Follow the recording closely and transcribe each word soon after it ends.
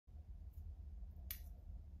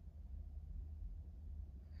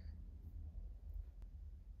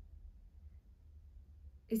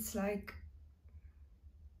It's like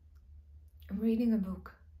I'm reading a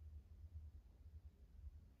book.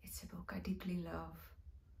 It's a book I deeply love.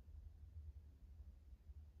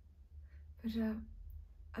 But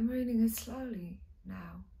I'm reading it slowly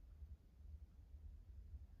now.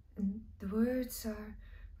 And the words are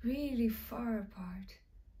really far apart.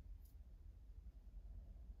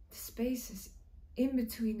 The spaces in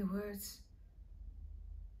between the words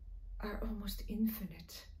are almost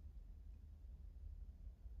infinite.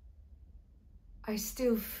 I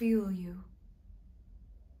still feel you.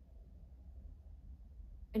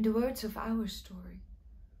 And the words of our story.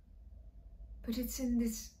 But it's in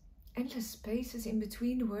this endless spaces in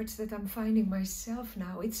between the words that I'm finding myself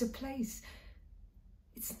now. It's a place.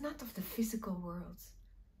 It's not of the physical world.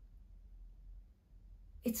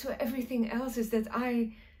 It's where everything else is that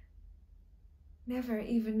I never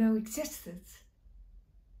even know existed.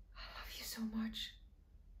 I love you so much.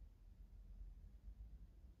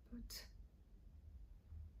 But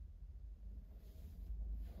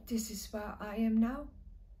this is where I am now.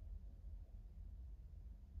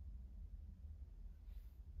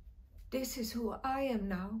 This is who I am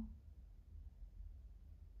now.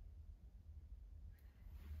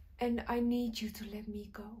 And I need you to let me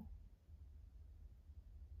go.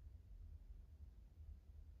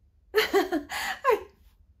 I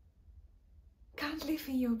can't live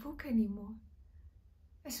in your book anymore,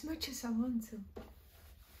 as much as I want to.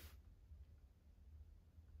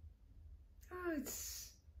 Oh, it's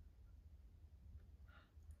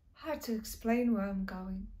hard to explain where I'm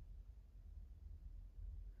going.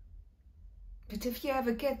 But if you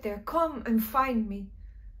ever get there, come and find me.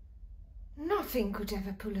 Nothing could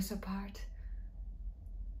ever pull us apart.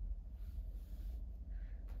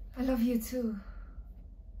 I love you too.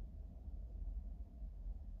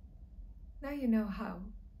 Now you know how.